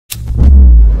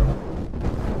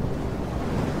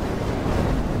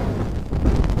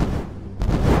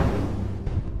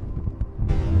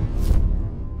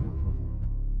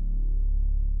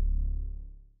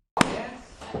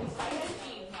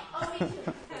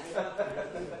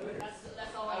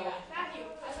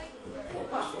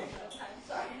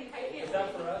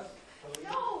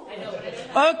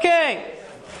Okay.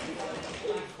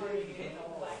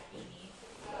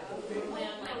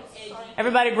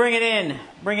 Everybody bring it in.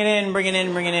 Bring it in, bring it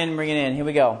in, bring it in, bring it in. Here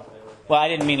we go. Well, I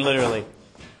didn't mean literally.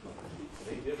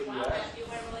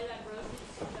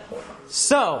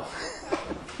 So.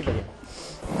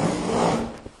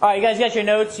 All right, you guys got your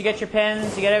notes, you got your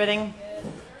pens, you got everything?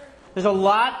 There's a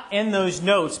lot in those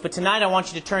notes, but tonight I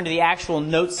want you to turn to the actual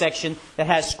note section that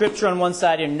has scripture on one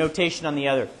side and notation on the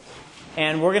other.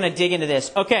 And we're going to dig into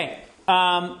this. Okay.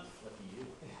 Our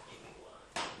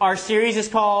series is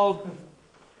called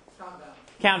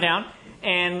Countdown.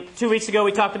 And 2 weeks ago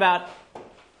we talked about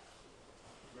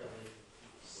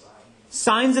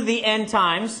signs of the end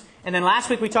times. And then last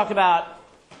week we talked about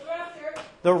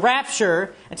the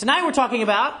rapture. And tonight we're talking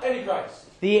about Antichrist.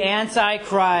 The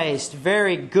Antichrist.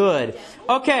 Very good.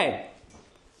 Okay.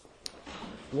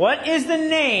 What is the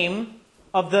name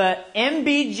of the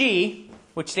MBG,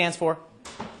 which stands for?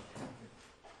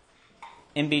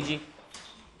 MBG?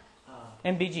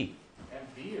 MBG.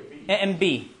 MB or B?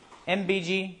 MB.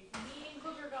 MBG.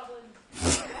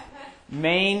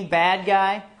 Main bad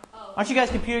guy. Aren't you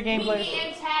guys computer game players? The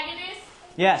antagonist?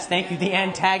 Yes, thank you. The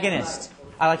antagonist.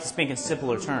 I like to speak in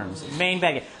simpler terms. Main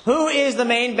bad guy. Who is the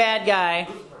main bad guy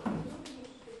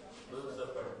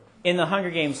in the Hunger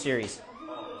Games series?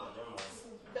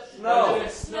 Snow.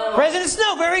 President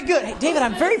Snow. Very good. Hey, David,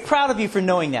 I'm very proud of you for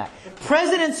knowing that.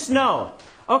 President Snow.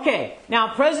 Okay,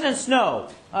 now President Snow,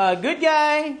 good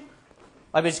guy.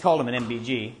 I just called him an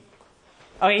MBG.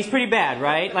 Okay, he's pretty bad,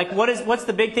 right? Like, what's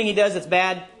the big thing he does that's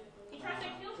bad? He tries to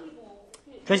kill people.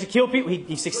 Tries to kill people.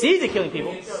 He succeeds at killing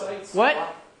people.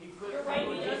 What?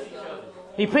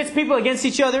 He pits people against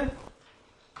each other.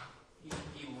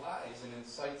 He lies and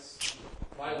incites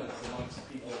violence amongst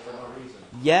people for no reason.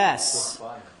 Yes.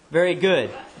 Very good.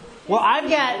 Well, I've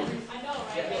got... I know,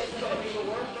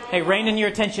 right? Hey, rein in your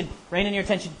attention. Rein in your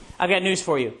attention. I've got news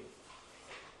for you.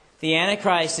 The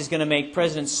Antichrist is going to make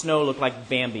President Snow look like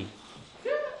Bambi.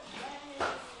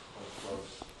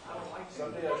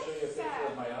 Someday I'll show you a picture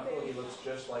of my uncle. He looks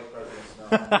just like President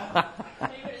Snow.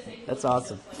 That's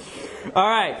awesome. All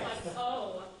right.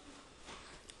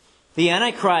 The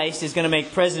Antichrist is going to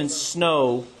make President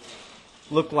Snow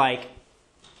look like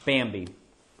Bambi.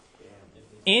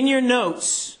 In your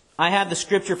notes, I have the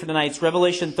scripture for tonight. It's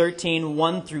Revelation 13,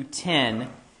 1 through 10.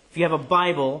 If you have a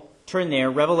Bible, turn there.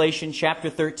 Revelation chapter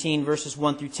 13, verses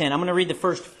 1 through 10. I'm going to read the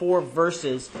first 4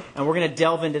 verses, and we're going to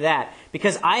delve into that.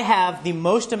 Because I have the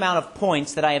most amount of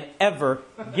points that I have ever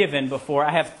given before.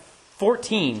 I have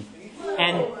 14.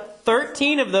 And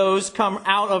 13 of those come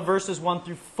out of verses 1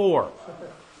 through 4.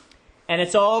 And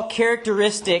it's all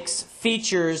characteristics,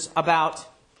 features about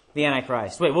the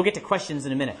Antichrist. Wait, we'll get to questions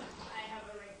in a minute. I have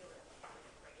a regular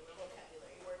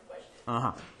vocabulary word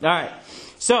question. All right.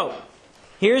 So,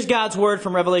 here's God's word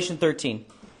from Revelation 13.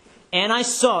 And I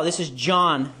saw, this is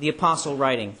John the Apostle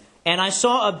writing, and I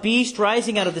saw a beast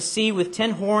rising out of the sea with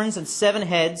 10 horns and 7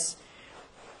 heads,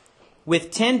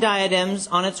 with 10 diadems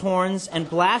on its horns and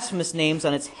blasphemous names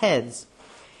on its heads.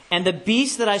 And the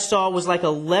beast that I saw was like a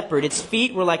leopard. Its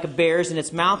feet were like a bear's, and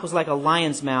its mouth was like a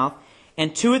lion's mouth.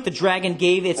 And to it the dragon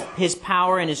gave his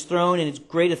power and his throne and its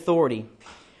great authority.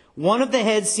 One of the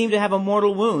heads seemed to have a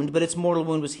mortal wound, but its mortal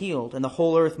wound was healed. And the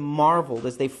whole earth marveled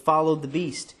as they followed the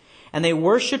beast. And they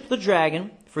worshipped the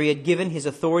dragon, for he had given his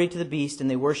authority to the beast. And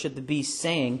they worshipped the beast,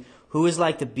 saying, "Who is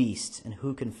like the beast, and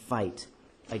who can fight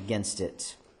against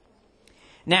it?"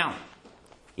 Now,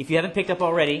 if you haven't picked up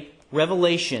already,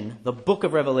 Revelation, the book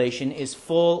of Revelation, is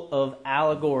full of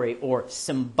allegory or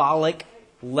symbolic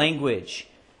language.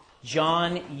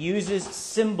 John uses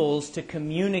symbols to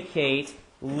communicate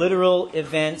literal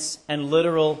events and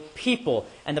literal people.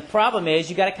 And the problem is,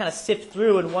 you've got to kind of sift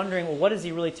through and wondering, well, what is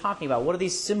he really talking about? What do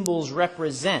these symbols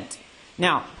represent?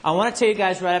 Now, I want to tell you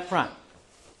guys right up front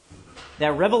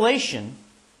that Revelation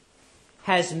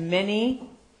has many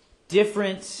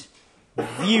different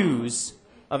views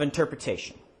of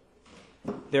interpretation.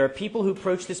 There are people who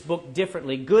approach this book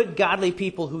differently, good, godly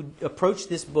people who approach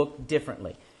this book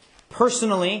differently.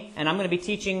 Personally, and I'm going to be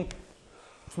teaching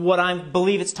what I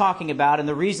believe it's talking about, and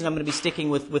the reason I'm going to be sticking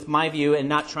with my view and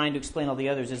not trying to explain all the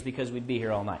others is because we'd be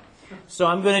here all night. So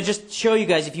I'm going to just show you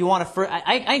guys, if you want to,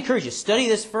 I encourage you, study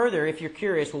this further if you're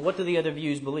curious. Well, what do the other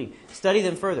views believe? Study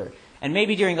them further. And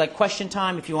maybe during question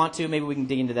time, if you want to, maybe we can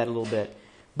dig into that a little bit.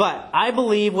 But I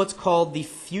believe what's called the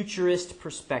futurist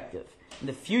perspective. And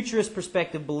the futurist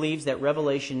perspective believes that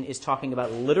Revelation is talking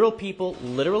about literal people,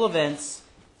 literal events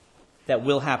that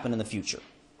will happen in the future.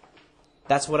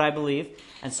 That's what I believe.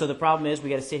 And so the problem is we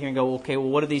got to sit here and go, okay, well,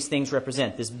 what do these things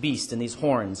represent? This beast and these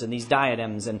horns and these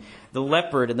diadems and the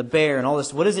leopard and the bear and all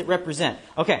this. What does it represent?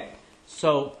 Okay,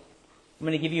 So I'm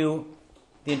going to give you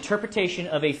the interpretation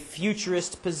of a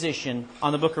futurist position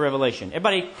on the book of Revelation.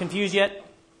 Everybody confused yet?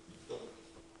 All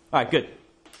right, good.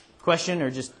 Question or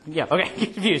just, yeah, okay,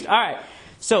 confused. All right.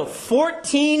 So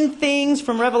 14 things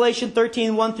from Revelation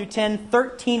 13, 1 through 10.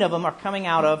 13 of them are coming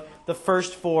out of the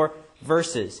first 4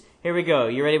 verses. Here we go.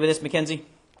 You ready with this, Mackenzie?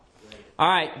 All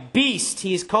right. Beast.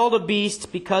 He is called a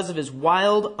beast because of his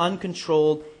wild,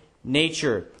 uncontrolled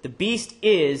nature. The beast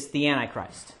is the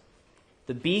Antichrist.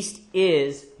 The beast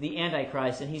is the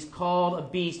Antichrist, and he's called a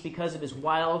beast because of his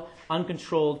wild,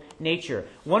 uncontrolled nature.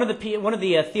 One of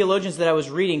the theologians that I was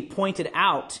reading pointed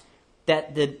out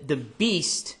that the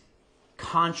beast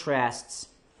contrasts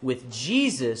with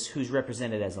Jesus, who's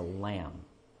represented as a lamb.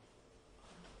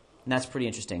 And that's pretty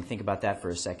interesting. Think about that for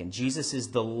a second. Jesus is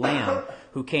the lamb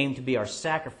who came to be our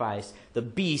sacrifice. The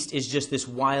beast is just this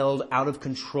wild,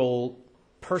 out-of-control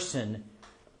person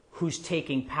who's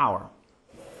taking power.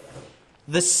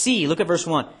 The sea, look at verse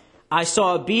 1. I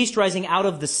saw a beast rising out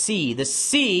of the sea. The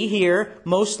sea here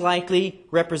most likely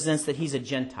represents that he's a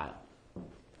Gentile.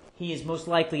 He is most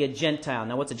likely a Gentile.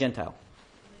 Now, what's a Gentile?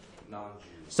 Non-Jew.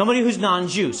 Somebody who's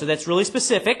non-Jew. So that's really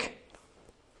specific.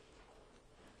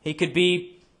 He could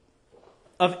be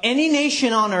of any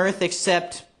nation on earth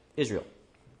except Israel.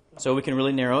 So we can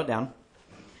really narrow it down.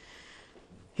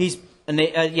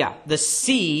 The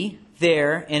sea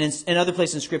there and in other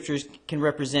places in Scriptures can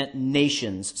represent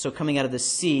nations. So coming out of the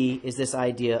sea is this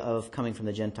idea of coming from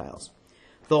the Gentiles.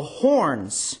 The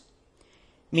horns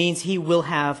means he will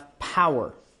have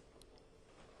power.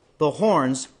 The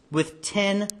horns with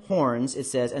 10 horns, it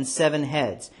says, and 7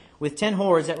 heads. With 10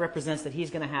 horns, that represents that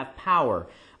he's going to have power.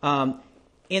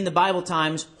 In the Bible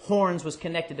times, horns was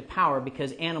connected to power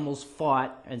because animals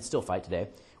fought, and still fight today,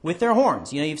 with their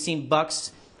horns. You know, you've seen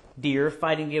bucks, deer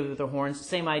fighting together with their horns.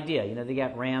 Same idea. You know, they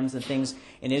got rams and things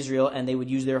in Israel, and they would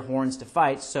use their horns to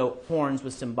fight, so horns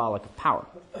was symbolic of power.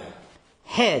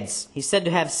 Heads. He's said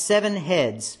to have 7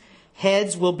 heads.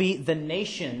 Heads will be the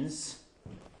nations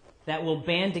that will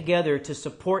band together to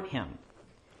support him.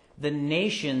 The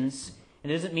nations, it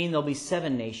doesn't mean there'll be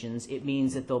 7 nations. It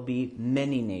means that there'll be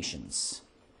many nations.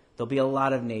 There'll be a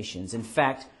lot of nations. In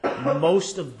fact,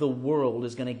 most of the world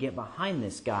is going to get behind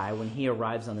this guy when he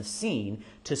arrives on the scene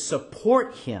to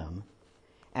support him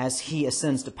as he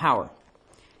ascends to power.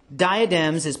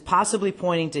 Diadems is possibly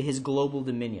pointing to his global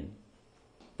dominion.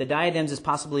 The diadems is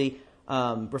possibly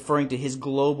referring to his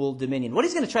global dominion. What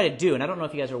he's going to try to do, and I don't know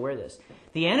if you guys are aware of this,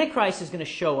 the Antichrist is going to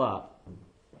show up,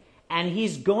 and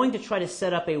he's going to try to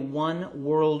set up a one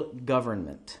world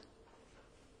government.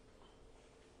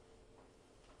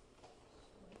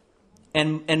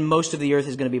 And most of the earth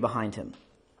is going to be behind him.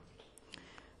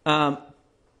 By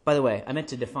the way, I meant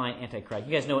to define Antichrist.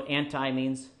 You guys know what anti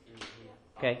means?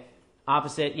 Okay.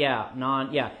 Opposite, yeah.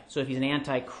 Non, yeah. So if he's an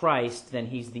Antichrist, then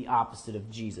he's the opposite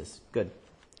of Jesus. Good.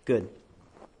 Good.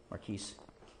 Marquise,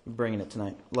 you're bringing it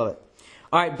tonight. Love it.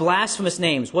 All right, blasphemous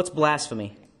names. What's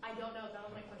blasphemy? I don't know. That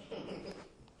was my question.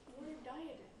 What are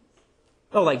diadems?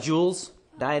 Oh, like jewels?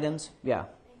 Diadems? Yeah.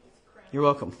 You're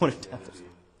welcome. What are diadems?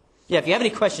 Yeah, if you have any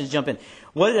questions, jump in.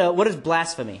 What is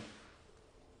blasphemy?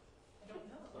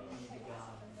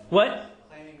 What?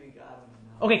 Claiming to be God.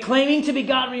 Okay, claiming to be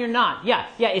God when you're not. Yeah,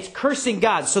 it's cursing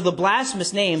God. So the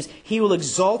blasphemous names, he will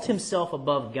exalt himself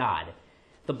above God.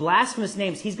 The blasphemous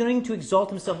names, he's going to exalt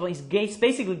himself above. He's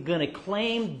basically going to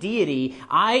claim deity.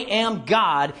 I am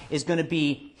God is going to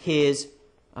be his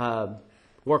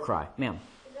war cry. Ma'am.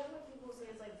 Is that what people say?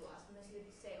 It's like blasphemous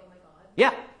to say, "Oh my God."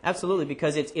 Yeah, absolutely,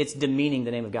 because it's demeaning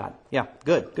the name of God. Yeah,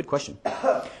 good question.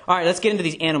 All right, let's get into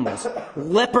these animals.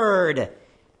 Leopard.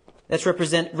 That's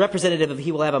representative of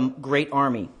he will have a great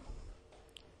army.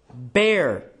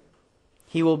 Bear.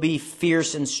 He will be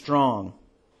fierce and strong.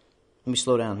 Let me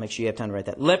slow down. Make sure you have time to write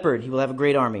that. Leopard. He will have a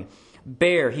great army.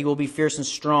 Bear. He will be fierce and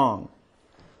strong.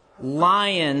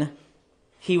 Lion.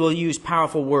 He will use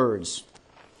powerful words.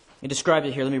 He describes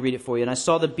it here. Let me read it for you. And I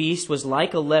saw the beast was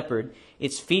like a leopard.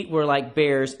 Its feet were like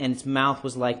bears, and its mouth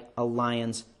was like a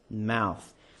lion's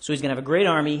mouth. So he's going to have a great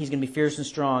army, he's going to be fierce and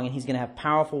strong, and he's going to have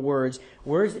powerful words.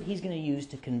 Words that he's going to use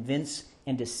to convince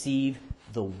and deceive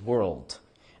the world.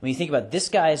 When you think about it, this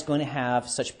guy is going to have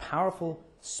such powerful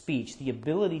speech, the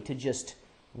ability to just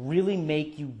really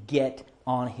make you get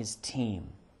on his team.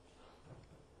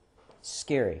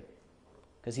 Scary.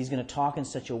 Because he's going to talk in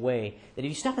such a way that if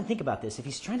you stop and think about this, if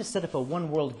he's trying to set up a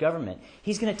one-world government,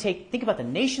 he's going to think about the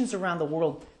nations around the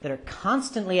world that are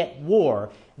constantly at war.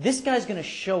 This guy's going to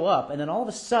show up, and then all of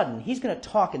a sudden, he's going to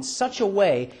talk in such a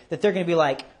way that they're going to be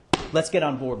like, let's get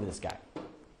on board with this guy.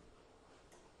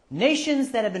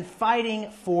 Nations that have been fighting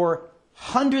for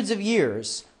hundreds of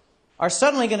years are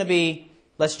suddenly going to be,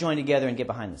 let's join together and get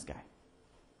behind this guy.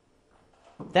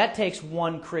 That takes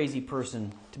one crazy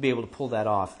person to be able to pull that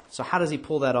off. So how does he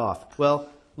pull that off? Well,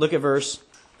 look at verse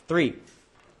 3.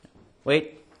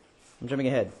 Wait, I'm jumping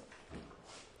ahead.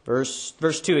 Verse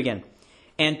 2 again.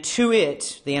 And to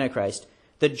it, the Antichrist,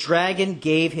 the dragon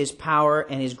gave his power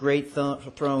and his great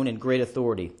throne and great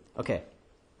authority. Okay,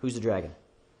 who's the dragon?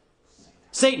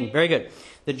 Satan. Very good.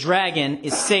 The dragon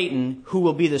is Satan, who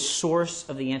will be the source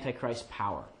of the Antichrist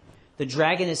power. The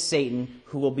dragon is Satan,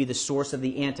 who will be the source of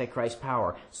the Antichrist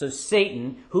power. So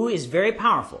Satan, who is very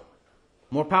powerful,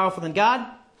 more powerful than God?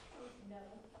 No.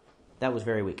 That was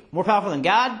very weak. More powerful than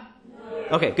God?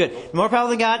 No. Okay, good. More powerful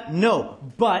than God? No,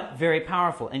 but very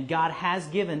powerful. And God has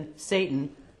given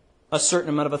Satan a certain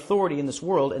amount of authority in this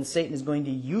world, and Satan is going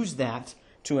to use that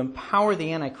to empower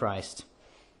the Antichrist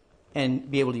and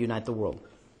be able to unite the world.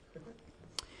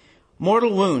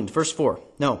 Mortal wound, verse 4.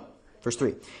 No. Verse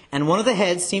 3, and one of the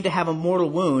heads seemed to have a mortal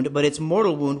wound, but its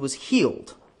mortal wound was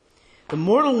healed. The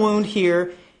mortal wound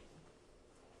here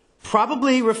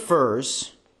probably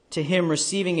refers to him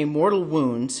receiving a mortal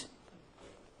wound.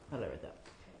 How did I write that?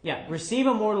 Yeah, receive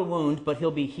a mortal wound, but he'll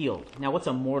be healed. Now, what's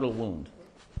a mortal wound?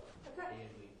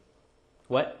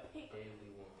 What?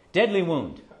 Deadly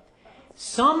wound.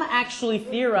 Some actually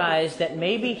theorize that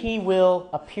maybe he will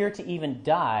appear to even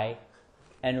die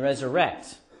and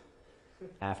resurrect.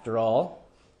 After all,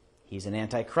 he's an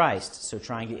antichrist, so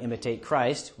trying to imitate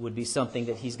Christ would be something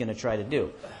that he's going to try to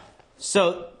do.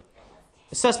 So,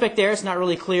 the suspect there, it's not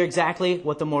really clear exactly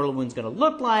what the mortal wound's going to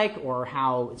look like or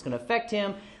how it's going to affect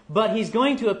him, but he's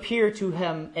going to appear to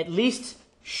him at least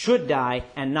should die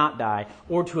and not die,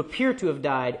 or to appear to have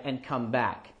died and come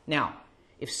back. Now,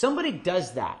 if somebody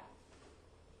does that,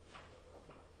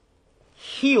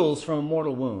 heals from a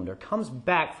mortal wound, or comes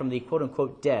back from the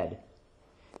quote-unquote dead,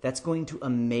 that's going to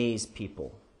amaze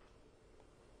people.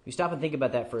 If you stop and think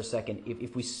about that for a second,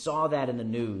 if we saw that in the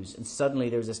news and suddenly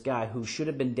there's this guy who should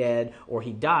have been dead or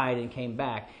he died and came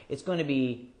back, it's going to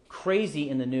be crazy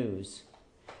in the news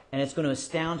and it's going to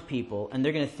astound people and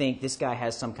they're going to think this guy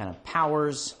has some kind of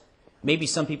powers. Maybe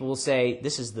some people will say,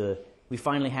 we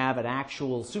finally have an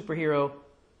actual superhero.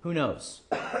 Who knows?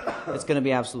 It's going to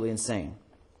be absolutely insane.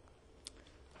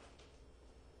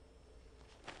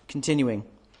 Continuing.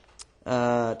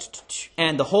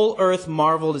 And the whole earth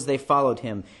marveled as they followed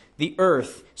him. The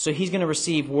earth, so he's going to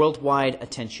receive worldwide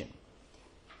attention.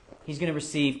 He's going to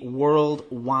receive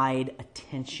worldwide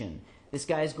attention. This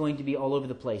guy is going to be all over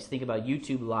the place. Think about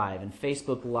YouTube Live and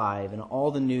Facebook Live and all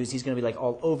the news. He's going to be like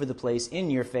all over the place, in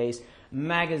your face,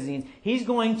 magazines. He's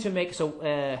going to make,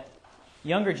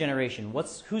 younger generation,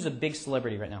 who's a big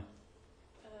celebrity right now?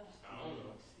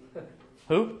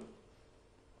 Who?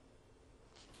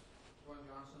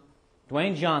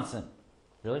 Dwayne Johnson.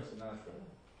 Really?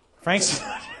 Frank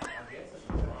Sinatra.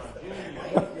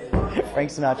 Frank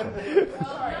Sinatra.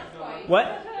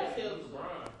 What?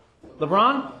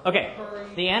 LeBron? Okay.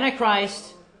 The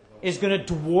Antichrist is going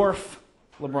to dwarf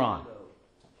LeBron.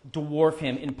 Dwarf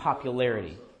him in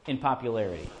popularity.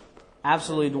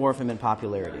 Absolutely dwarf him in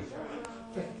popularity.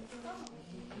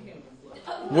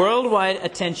 Worldwide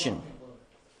attention.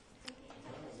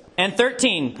 And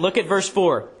 13, look at verse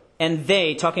 4. And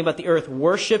they, talking about the earth,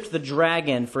 worshipped the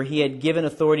dragon, for he had given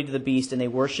authority to the beast, and they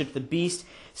worshipped the beast,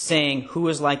 saying, who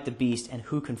is like the beast, and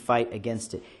who can fight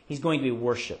against it? He's going to be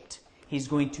worshipped. He's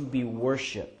going to be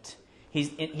worshipped. He's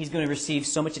going to receive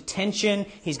so much attention.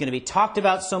 He's going to be talked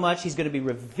about so much. He's going to be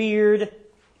revered,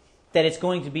 that it's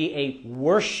going to be a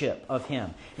worship of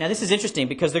him. Now, this is interesting,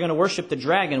 because they're going to worship the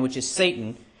dragon, which is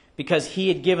Satan, because he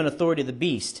had given authority to the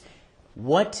beast.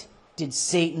 What did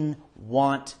Satan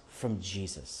want from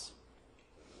Jesus?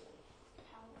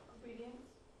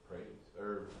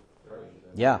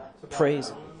 Yeah,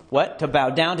 praise. What? To bow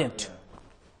down to him.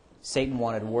 Satan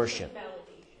wanted worship.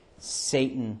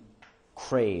 Satan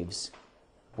craves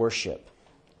worship.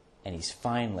 And he's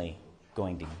finally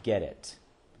going to get it.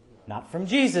 Not from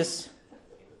Jesus,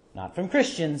 not from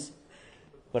Christians,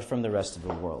 but from the rest of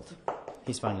the world.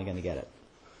 He's finally going to get it.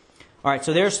 All right,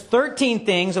 so there's 13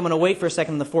 things. I'm going to wait for a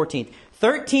second on the 14th.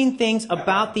 13 things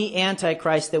about the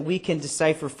Antichrist that we can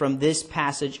decipher from this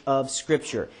passage of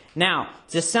Scripture. Now,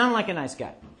 does this sound like a nice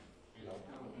guy?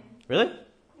 Really?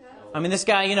 I mean, this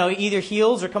guy, either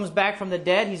heals or comes back from the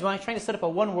dead. He's trying to set up a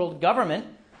one-world government.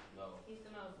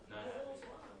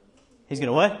 He's going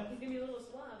to what? He's going to be a little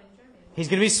suave and charming. He's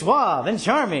going to be suave and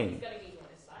charming. He's got to be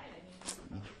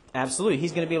decided. Absolutely.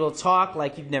 He's going to be able to talk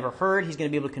like you've never heard. He's going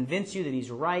to be able to convince you that he's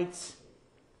right.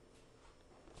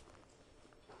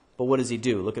 But what does he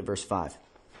do? Look at verse 5.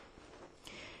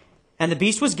 And the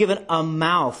beast was given a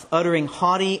mouth, uttering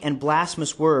haughty and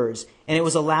blasphemous words, and it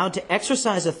was allowed to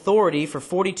exercise authority for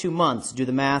 42 months. Do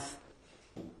the math.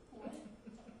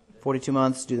 42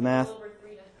 months, do the math.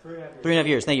 3.5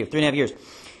 years, thank you, 3.5 years.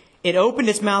 It opened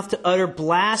its mouth to utter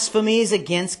blasphemies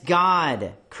against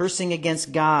God, cursing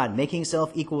against God, making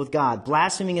itself equal with God,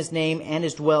 blaspheming his name and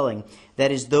his dwelling,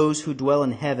 that is, those who dwell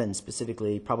in heaven,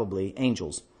 specifically, probably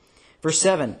angels. Verse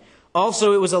 7,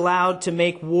 also it was allowed to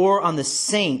make war on the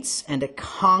saints and to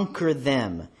conquer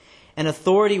them. And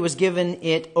authority was given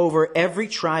it over every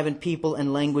tribe and people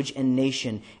and language and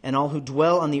nation, and all who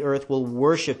dwell on the earth will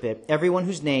worship it, everyone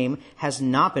whose name has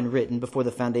not been written before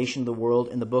the foundation of the world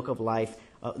in the book of life,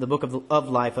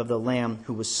 life of the Lamb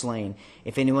who was slain.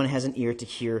 If anyone has an ear to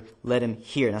hear, let him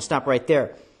hear. Now stop right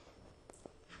there.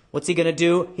 What's he going to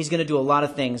do? He's going to do a lot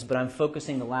of things, but I'm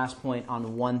focusing the last point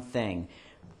on one thing.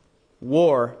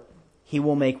 War. He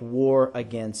will make war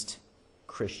against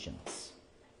Christians.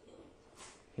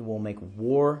 He will make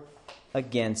war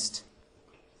against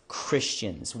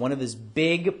Christians. One of his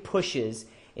big pushes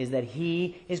is that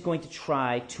he is going to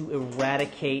try to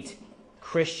eradicate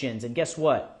Christians. And guess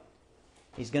what?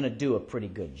 He's going to do a pretty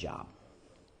good job.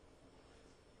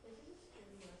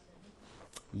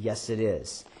 Yes, it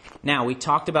is. Now, we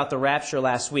talked about the rapture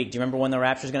last week. Do you remember when the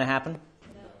rapture is going to happen?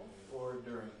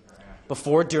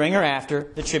 Before, during, or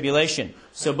after the tribulation.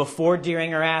 So before,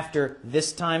 during, or after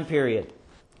this time period.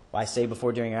 I say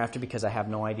before, during, or after because I have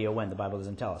no idea when. The Bible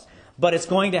doesn't tell us. But it's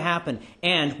going to happen.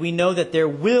 And we know that there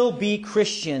will be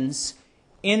Christians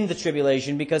in the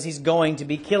tribulation because he's going to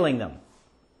be killing them.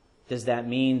 Does that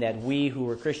mean that we who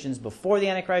were Christians before the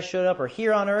Antichrist showed up are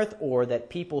here on earth, or that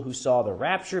people who saw the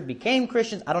rapture became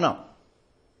Christians? I don't know.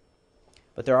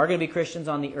 But there are going to be Christians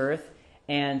on the earth,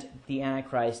 and the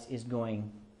Antichrist is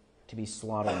going to be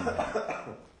slaughtering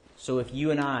them. So if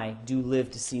you and I do live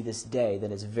to see this day,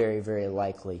 then it's very, very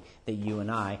likely that you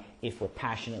and I, if we're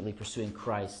passionately pursuing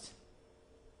Christ,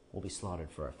 will be slaughtered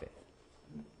for our faith.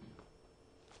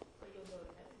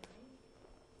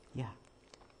 Yeah.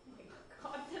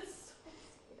 God, that's so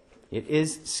It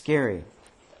is scary.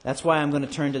 That's why I'm going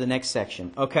to turn to the next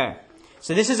section. Okay.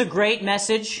 So this is a great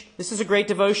message. This is a great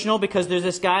devotional because there's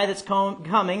this guy that's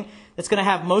coming that's going to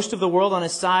have most of the world on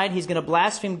his side. He's going to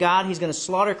blaspheme God. He's going to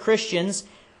slaughter Christians.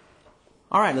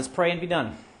 All right, let's pray and be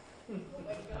done.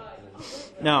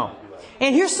 No.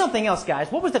 And here's something else,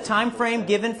 guys. What was the time frame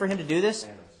given for him to do this?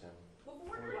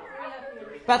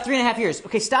 About 3.5 years.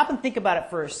 Okay, stop and think about it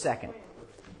for a second.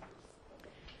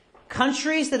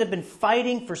 Countries that have been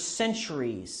fighting for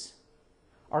centuries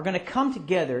are going to come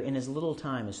together in as little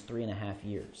time as 3.5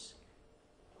 years.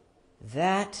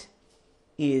 That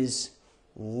is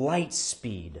light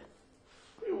speed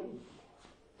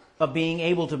of being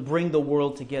able to bring the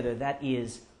world together. That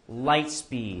is light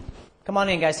speed. Come on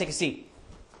in, guys. Take a seat.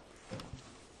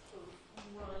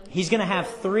 He's going to have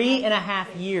 3.5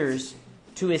 years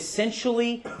to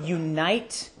essentially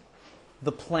unite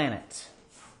the planet.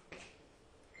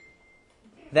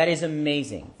 That is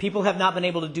amazing. People have not been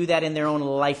able to do that in their own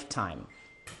lifetime.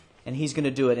 And he's going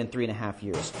to do it in 3.5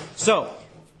 years. So,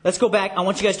 let's go back. I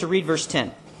want you guys to read verse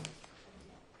 10.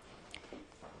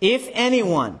 If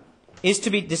anyone is to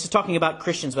be, this is talking about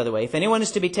Christians, by the way. If anyone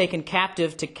is to be taken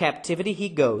captive, to captivity he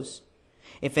goes.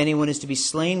 If anyone is to be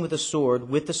slain with the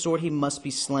sword he must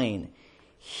be slain.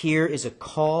 Here is a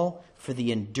call for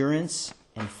the endurance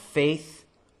and faith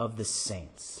of the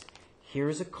saints. Here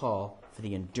is a call for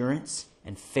the endurance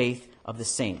and faith of the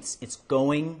saints. It's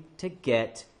going to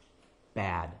get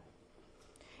bad.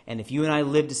 And if you and I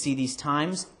live to see these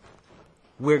times,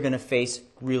 we're going to face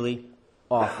really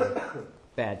awful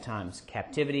bad times.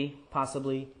 Captivity,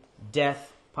 possibly.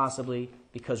 Death, possibly,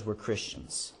 because we're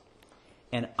Christians.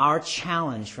 And our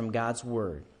challenge from God's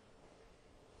Word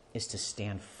is to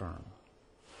stand firm.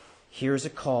 Here's a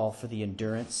call for the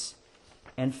endurance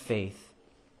and faith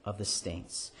of the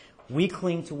saints. We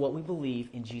cling to what we believe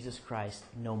in Jesus Christ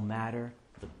no matter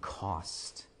the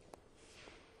cost.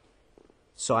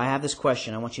 So I have this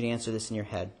question. I want you to answer this in your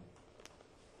head.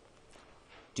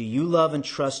 Do you love and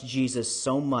trust Jesus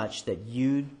so much that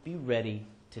you'd be ready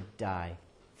to die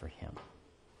for him?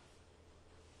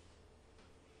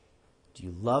 Do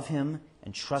you love him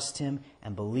and trust him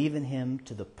and believe in him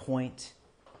to the point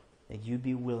that you'd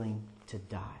be willing to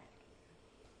die?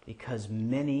 Because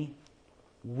many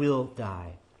will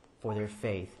die for their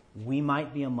faith. We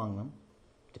might be among them,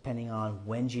 depending on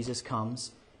when Jesus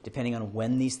comes, depending on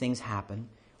when these things happen.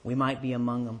 We might be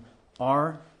among them.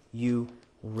 Are you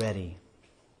ready?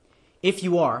 If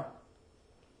you are,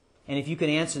 and if you can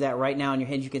answer that right now in your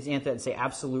head, you can answer that and say,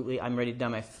 absolutely, I'm ready to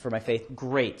die for my faith.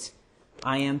 Great.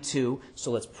 I am too.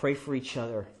 So let's pray for each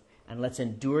other and let's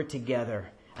endure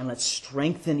together, and let's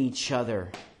strengthen each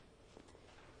other.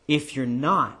 If you're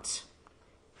not,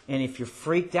 and if you're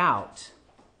freaked out,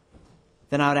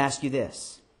 then I would ask you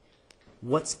this.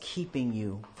 What's keeping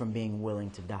you from being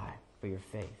willing to die for your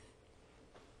faith?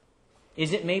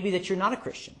 Is it maybe that you're not a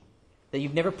Christian? That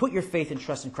you've never put your faith and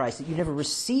trust in Christ? That you've never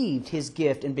received His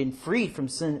gift and been freed from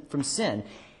sin?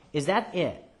 Is that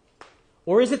it?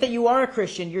 Or is it that you are a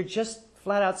Christian, you're just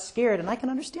flat out scared? And I can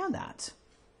understand that.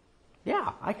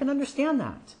 Yeah, I can understand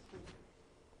that.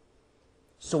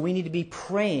 So we need to be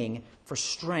praying for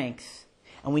strength,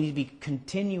 and we need to be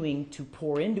continuing to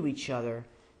pour into each other,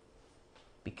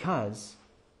 because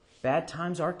bad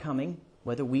times are coming,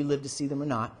 whether we live to see them or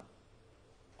not,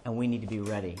 and we need to be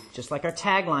ready. Just like our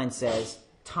tagline says,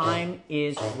 time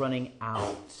is running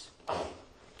out.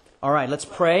 All right, let's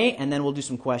pray, and then we'll do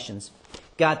some questions.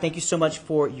 God, thank you so much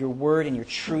for your word and your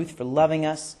truth, for loving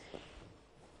us.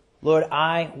 Lord,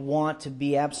 I want to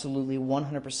be absolutely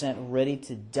 100% ready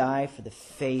to die for the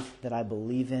faith that I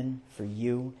believe in for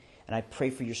you. And I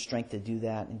pray for your strength to do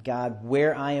that. And God,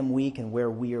 where I am weak and where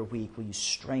we are weak, will you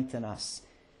strengthen us?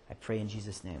 I pray in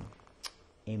Jesus' name.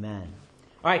 Amen.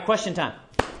 All right, question time.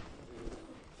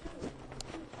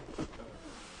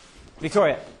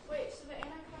 Victoria. Wait, so the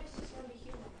Antichrist is going to be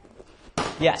human,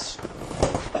 right? Yes.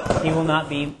 He will not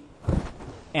be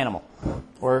animal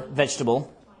or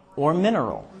vegetable or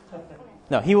mineral.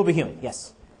 No, he will be human.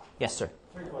 Yes. Yes, sir.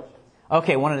 3 questions.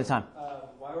 Okay, one at a time.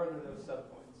 Why were there no subpoints?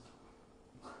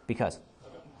 Because.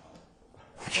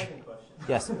 Second question.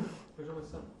 Yes. There's always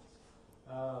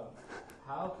subpoints.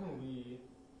 How can we,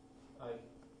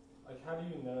 how do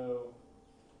you know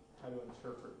how to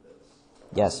interpret this?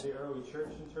 Yes. Did the early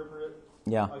church interpret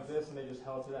it Yeah. like this, and they just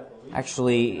held to that belief?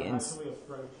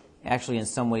 Actually, in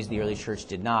some ways, the early church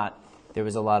did not. There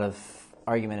was a lot of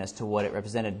argument as to what it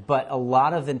represented, but a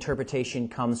lot of interpretation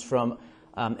comes from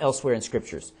elsewhere in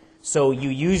scriptures. So you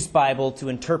use Bible to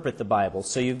interpret the Bible.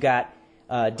 So you've got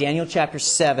Daniel chapter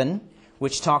 7,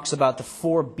 which talks about the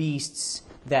 4 beasts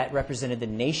that represented the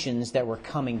nations that were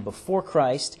coming before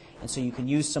Christ, and so you can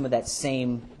use some of that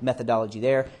same methodology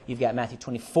there. You've got Matthew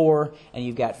 24, and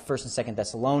you've got 1st and 2nd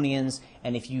Thessalonians,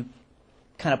 and if you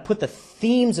kind of put the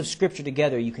themes of Scripture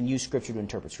together, you can use Scripture to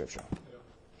interpret Scripture.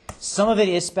 Some of it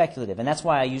is speculative, and that's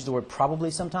why I use the word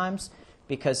probably sometimes,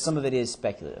 because some of it is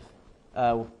speculative.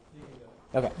 Okay,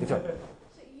 Victoria.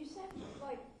 So you said, you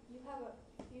have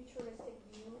a futuristic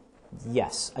view?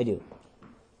 Yes, I do.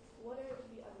 What are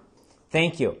the other?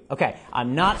 Thank you. Okay,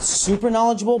 I'm not super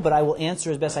knowledgeable, but I will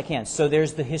answer as best I can. So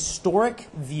there's the historic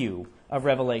view of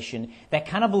Revelation that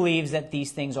kind of believes that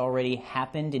these things already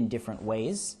happened in different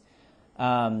ways.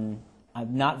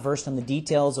 I'm not versed on the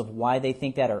details of why they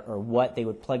think that or what they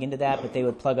would plug into that, but they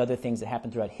would plug other things that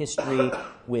happened throughout history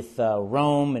with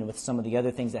Rome and with some of the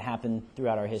other things that happened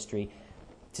throughout our history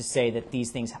to say that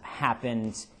these things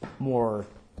happened more,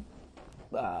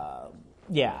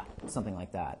 something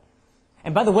like that.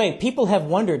 And by the way, people have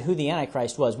wondered who the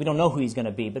Antichrist was. We don't know who he's going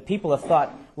to be, but people have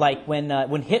thought, like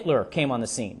when Hitler came on the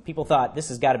scene, people thought this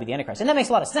has got to be the Antichrist. And that makes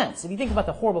a lot of sense. If you think about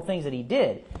the horrible things that he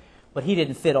did, but he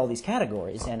didn't fit all these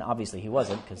categories, and obviously he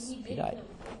wasn't because he died.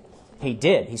 He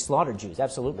did. He slaughtered Jews,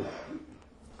 absolutely.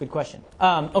 Good question.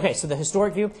 Okay, so the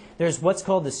historic view, there's what's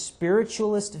called the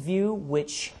spiritualist view,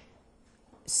 which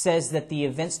says that the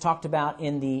events talked about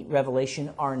in the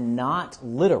Revelation are not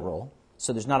literal.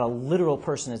 So there's not a literal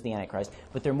person as the Antichrist,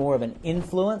 but they're more of an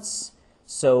influence.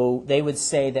 So they would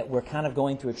say that we're kind of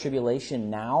going through a tribulation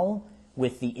now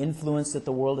with the influence that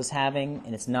the world is having,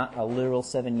 and it's not a literal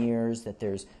 7 years, that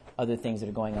there's other things that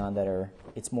are going on that are,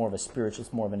 it's more of a spiritual,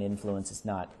 it's more of an influence, it's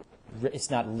not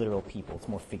literal people, it's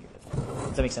more figurative.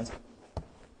 Does that make sense?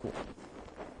 Cool.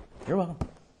 You're welcome.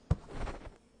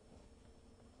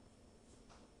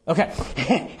 Okay.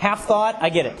 Half thought, I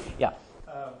get it. Yeah.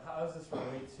 How does this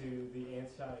relate to the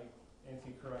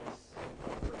Antichrist?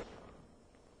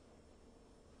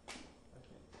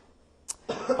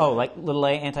 Oh, like little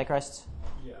a Antichrists?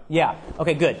 Yeah. Yeah.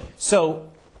 Okay, good.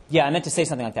 So, yeah, I meant to say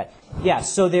something like that. Yeah,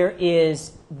 so there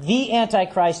is the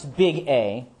Antichrist, big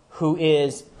A, who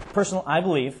is, personal, I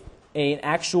believe, an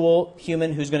actual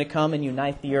human who's going to come and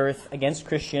unite the earth against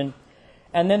Christian.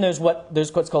 And then there's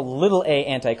what's called little a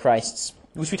Antichrists,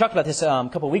 which we talked about this a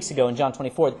couple of weeks ago in John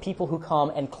 24, the people who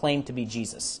come and claim to be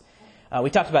Jesus. We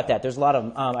talked about that. There's a lot of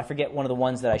them. I forget one of the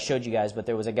ones that I showed you guys, but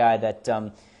there was a guy that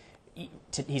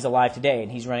he's alive today,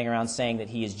 and he's running around saying that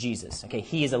he is Jesus. Okay,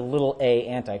 he is a little a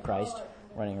Antichrist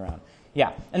running around.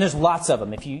 Yeah, and there's lots of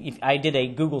them. If I did a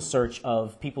Google search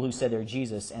of people who said they're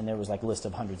Jesus, and there was like a list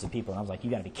of hundreds of people, and I was like, you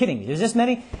got to be kidding me. There's this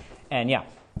many? And yeah.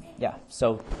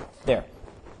 So there.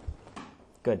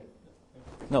 Good.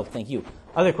 No, thank you.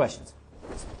 Other questions?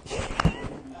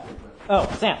 Oh,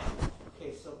 Sam.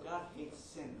 Okay, so God hates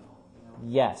sin, though.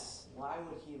 Yes. Why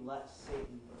would He let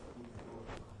Satan be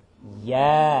glorified?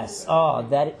 Yes. Oh,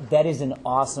 that is an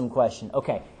awesome question.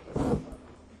 Okay.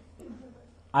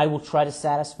 I will try to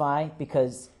satisfy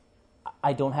because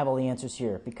I don't have all the answers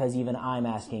here, because even I'm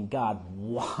asking God,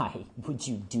 why would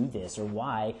you do this? Or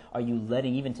why are you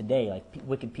letting, even today, like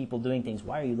wicked people doing things,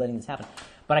 why are you letting this happen?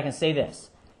 But I can say this.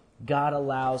 God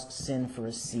allows sin for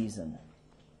a season.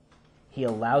 He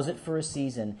allows it for a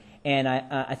season. And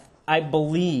I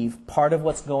believe part of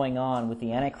what's going on with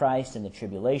the Antichrist and the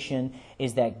tribulation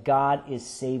is that God is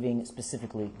saving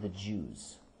specifically the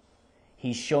Jews.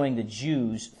 He's showing the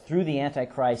Jews through the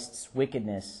Antichrist's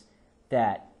wickedness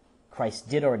that Christ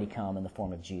did already come in the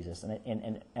form of Jesus.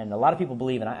 And a lot of people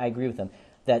believe, and I agree with them,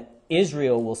 that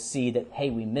Israel will see that,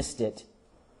 hey, we missed it,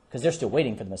 because they're still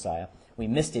waiting for the Messiah. We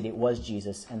missed it, it was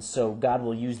Jesus. And so God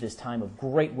will use this time of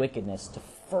great wickedness to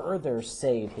further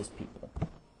save his people. Does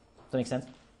that make sense?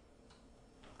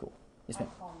 Cool. Yes, ma'am.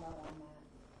 I call no on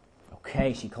that.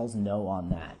 Okay, she calls no on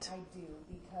that. I do,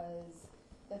 because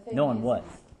the thing No on is, what?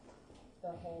 is the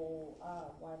whole,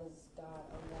 why does God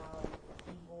allow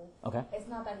evil? Okay. It's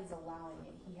not that he's allowing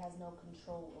it. He has no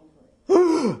control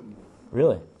over it.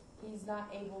 Really? He's not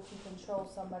able to control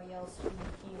somebody else who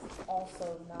he is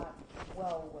also not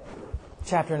well with.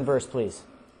 Chapter and verse, please.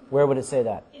 Where would it say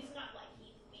that? It's not like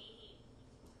he made.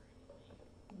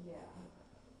 Yeah.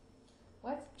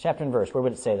 What? Chapter and verse, where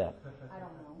would it say that? I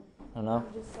don't know. I don't know.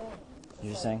 I'm just saying.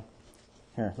 You're just saying?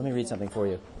 Here, let me read something for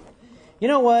you. You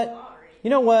know what? You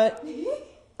know what?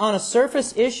 On a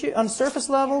surface issue, on a surface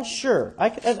level, sure.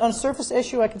 On a surface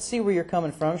issue, I can see where you're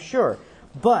coming from, sure.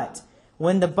 But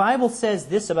when the Bible says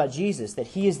this about Jesus, that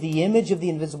he is the image of the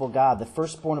invisible God, the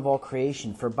firstborn of all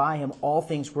creation, for by him all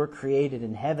things were created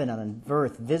in heaven and on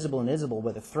earth, visible and invisible,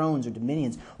 whether thrones or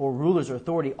dominions or rulers or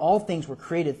authority, all things were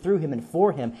created through him and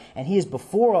for him, and he is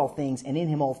before all things, and in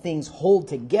him all things hold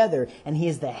together, and he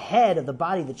is the head of the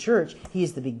body of the church. He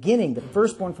is the beginning, the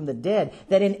firstborn from the dead,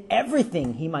 that in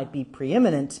everything he might be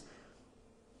preeminent.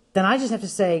 Then I just have to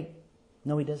say,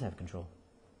 no, he does have control.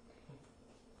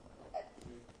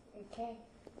 Okay.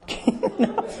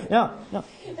 No.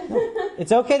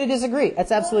 It's okay to disagree.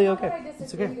 That's absolutely Well, okay. not that I It's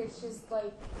disagree. okay. It's just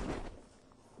like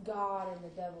God and the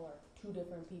devil are two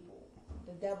different people.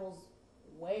 The devil's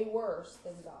way worse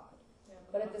than God.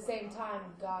 But at the same time,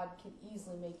 God can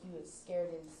easily make you as scared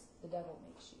as the devil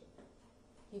makes you.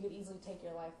 He could easily take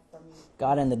your life from you.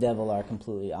 God and the devil are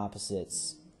completely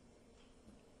opposites.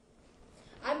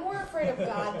 I'm more afraid of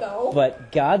God, though.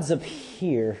 But God's up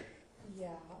here. Yeah.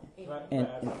 And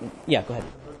yeah, go ahead.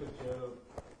 In the book of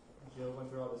Job went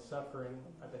through all the suffering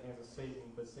at the hands of Satan,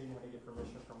 but Satan had to get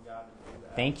permission from God to do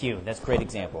that. Thank you. That's a great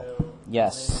example. So,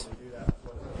 Yes. to do that,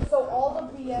 So all the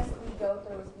BS we go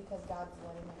through is because God's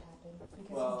letting it happen. Because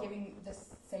Well- he's giving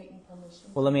this Satan permission.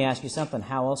 Well, let me ask you something.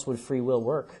 How else would free will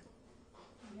work?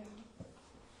 Yeah.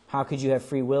 How could you have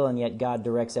free will and yet God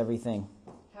directs everything?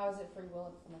 How is it free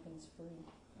will if nothing's free?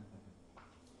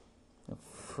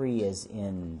 Free as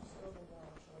in...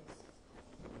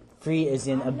 Free as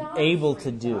in I'm not able free,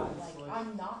 to do. God. Like,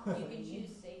 I'm not You free. can choose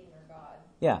Satan or God.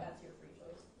 Yeah. That's your free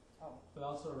choice. But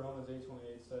also Romans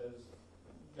 8:28 says.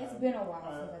 It's been a while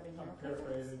since I've been I'm here.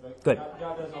 paraphrasing, but Good.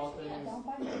 God does all things. Don't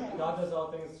bite me down. God does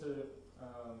all things to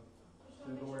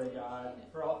the glory of God.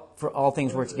 For all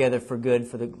things work together for good,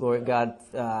 for the glory of God.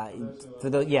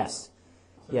 Yes.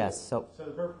 Yes. So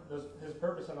His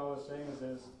purpose in all those things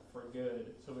is for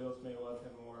good, so we also may love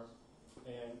him more,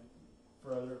 and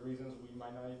for other reasons we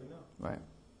might not even know. right.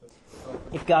 That's-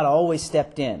 If God always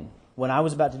stepped in when I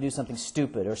was about to do something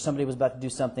stupid or somebody was about to do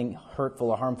something hurtful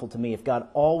or harmful to me, if God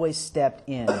always stepped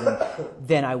in,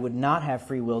 then I would not have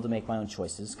free will to make my own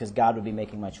choices because God would be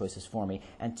making my choices for me.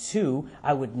 And two,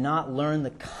 I would not learn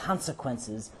the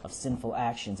consequences of sinful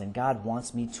actions. And God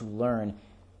wants me to learn,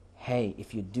 hey,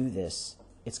 if you do this,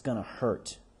 it's going to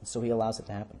hurt. And so he allows it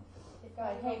to happen.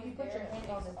 Like, hey, if you put your hand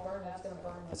on this burner, it's going to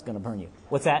burn you. It's going to burn you.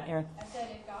 What's that, Aaron? I said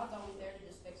if God's always there to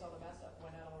just fix all the mess up, why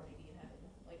not already be in heaven?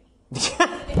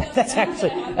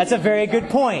 Like That's a very good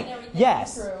point.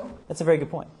 Yes. True. That's a very good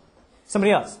point.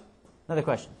 Somebody else. Another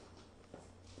question.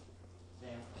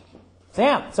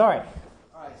 Sam, sorry.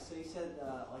 All right, so you said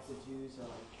like the Jews are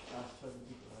like God's chosen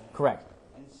people, right? Correct.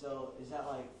 And so is that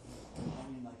like, I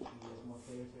mean, like he has more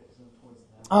favoritism towards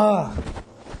them?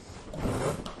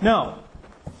 No.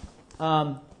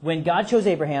 When God chose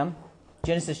Abraham,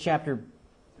 Genesis chapter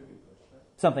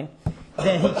something,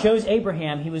 then he chose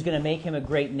Abraham. He was going to make him a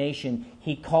great nation.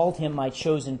 He called him my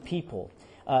chosen people.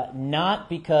 not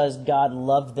because God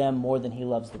loved them more than he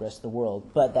loves the rest of the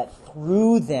world, but that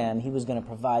through them he was going to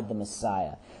provide the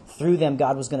Messiah. Through them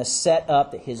God was going to set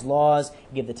up his laws,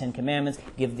 give the Ten Commandments,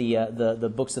 give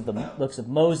the books of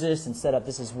Moses, and set up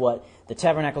this is what the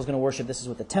tabernacle is going to worship, this is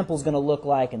what the temple is going to look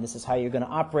like, and this is how you're going to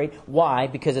operate. Why?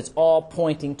 Because it's all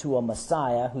pointing to a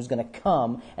Messiah who's going to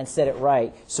come and set it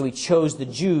right. So he chose the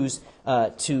Jews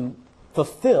to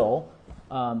fulfill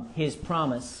his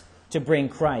promise to bring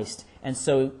Christ. And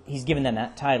so he's given them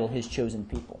that title, his chosen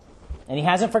people. And he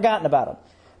hasn't forgotten about them.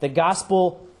 The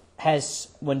gospel has,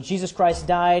 when Jesus Christ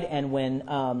died and when,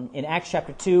 in Acts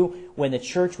chapter 2, when the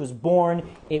church was born,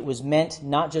 it was meant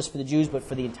not just for the Jews, but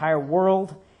for the entire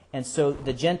world. And so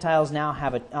the Gentiles now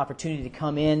have an opportunity to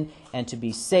come in and to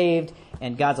be saved,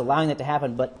 and God's allowing that to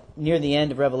happen. But near the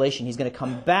end of Revelation, he's going to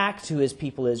come back to his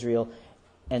people Israel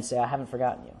and say, I haven't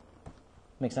forgotten you.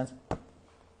 Make sense?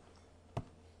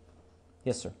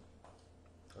 Yes, sir.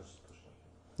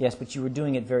 Yes, but you were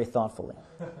doing it very thoughtfully.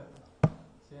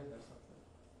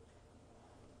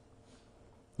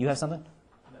 You have something?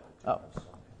 Oh.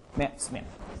 Ma'am.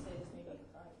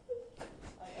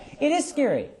 It is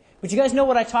scary. But you guys know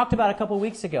what I talked about a couple of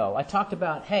weeks ago. I talked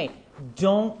about, hey,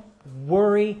 don't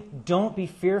worry, don't be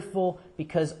fearful,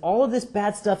 because all of this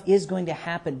bad stuff is going to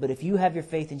happen. But if you have your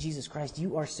faith in Jesus Christ,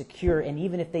 you are secure. And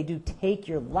even if they do take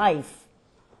your life,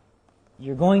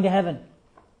 you're going to heaven.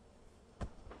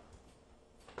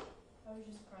 I was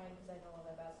just crying because I know all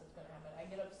that bad stuff's going to happen. I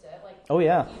get upset. Like, Oh,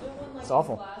 yeah. even when, like, It's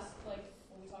awful. in class, like,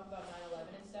 when we talk about 9/11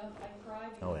 and stuff, I cry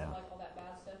because, Oh, yeah. like, all that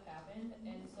bad stuff happened.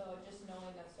 And so just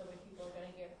knowing that so many people are going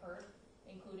to get hurt,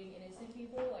 including innocent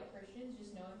people, like Christians,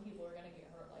 just knowing people are going to get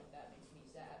hurt like that makes me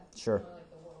sad. Sure. Knowing,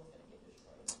 like, the world's going to get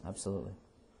destroyed. Absolutely.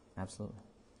 Absolutely.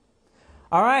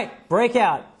 All right,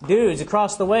 breakout. Dudes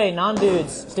across the way,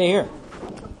 non-dudes, stay here.